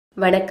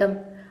வணக்கம்.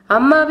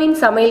 அம்மாவின்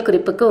சமையல்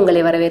குறிப்புக்கு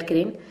உங்களை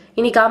வரவேற்கிறேன்.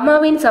 இன்னைக்கு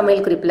அம்மாவின்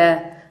சமையல்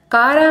குறிப்பில்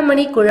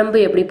காராமணி குழம்பு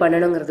எப்படி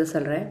பண்ணணுங்கிறது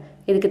சொல்கிறேன்.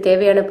 இதுக்கு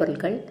தேவையான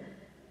பொருட்கள்: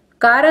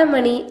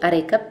 காராமணி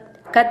அரை கப்,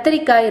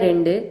 கத்திரிக்காய்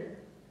 2,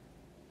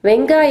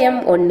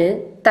 வெங்காயம் 1,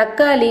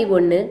 தக்காளி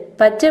 1,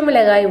 பச்சை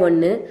மிளகாய்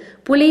 1,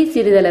 புளி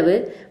சிறிதளவு,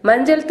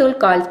 மஞ்சள் தூள்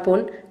 1/4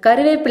 ஸ்பூன்,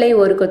 கருவேப்பிலை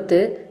 1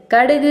 கொத்து,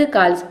 கடுகு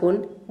 1/4 ஸ்பூன்,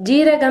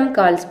 ஜீரகம்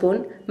 1/4 ஸ்பூன்,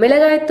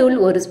 மிளகாய்த்தூள்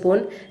 1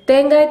 ஸ்பூன்,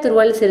 தேங்காய்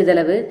துருவல்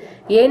சிறிதளவு,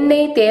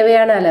 எண்ணெய்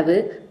தேவையான அளவு,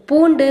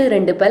 பூண்டு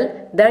 2 பல்,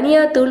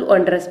 தனியாத்தூள்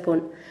 1/2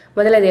 ஸ்பூன்.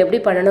 முதல்ல இது எப்படி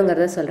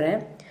பண்ணணுங்கிறத சொல்கிறேன்.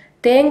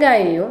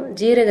 தேங்காயையும்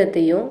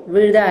ஜீரகத்தையும்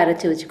விழுதாக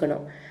அரைச்சி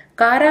வச்சுக்கணும்.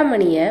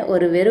 காராமணியை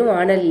ஒரு வெறும்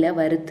வாணலியில்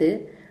வறுத்து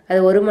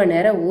அதை 1 மணி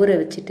நேரம் ஊற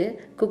வச்சுட்டு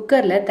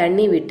குக்கரில்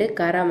தண்ணி விட்டு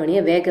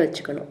காராமணியை வேக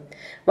வச்சுக்கணும்.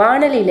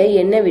 வாணலியில்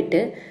எண்ணெய்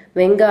விட்டு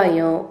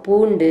வெங்காயம்,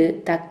 பூண்டு,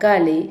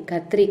 தக்காளி,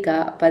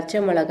 கத்திரிக்காய், பச்சை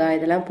மிளகாய்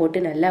இதெல்லாம் போட்டு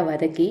நல்லா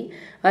வதக்கி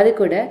அது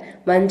கூட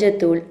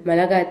மஞ்சத்தூள்,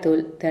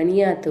 மிளகாய்த்தூள்,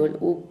 தனியாத்தூள்,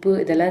 உப்பு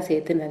இதெல்லாம்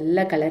சேர்த்து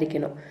நல்லா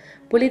கலரிக்கணும்.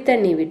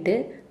 புளித்தண்ணி விட்டு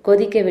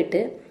கொதிக்க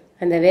விட்டு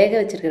அந்த வேக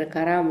வச்சிருக்கிற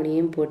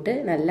காராமணியும் போட்டு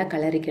நல்லா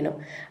கலரிக்கணும்.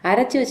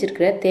 அரைச்சி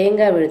வச்சிருக்கிற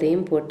தேங்காய்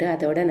விழுதையும் போட்டு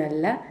அதோட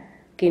நல்லா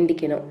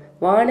கிண்டிக்கணும்.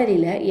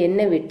 வாணலியில்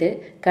எண்ணெய் விட்டு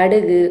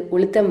கடுகு,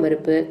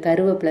 உளுத்தம்பருப்பு,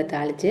 கருவேப்பிலை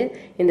தாளித்து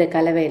இந்த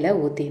கலவையில்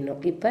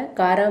ஊற்றிடணும். இப்போ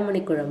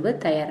காராமணி குழம்பு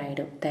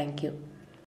தயாராகிடும். தேங்க்யூ.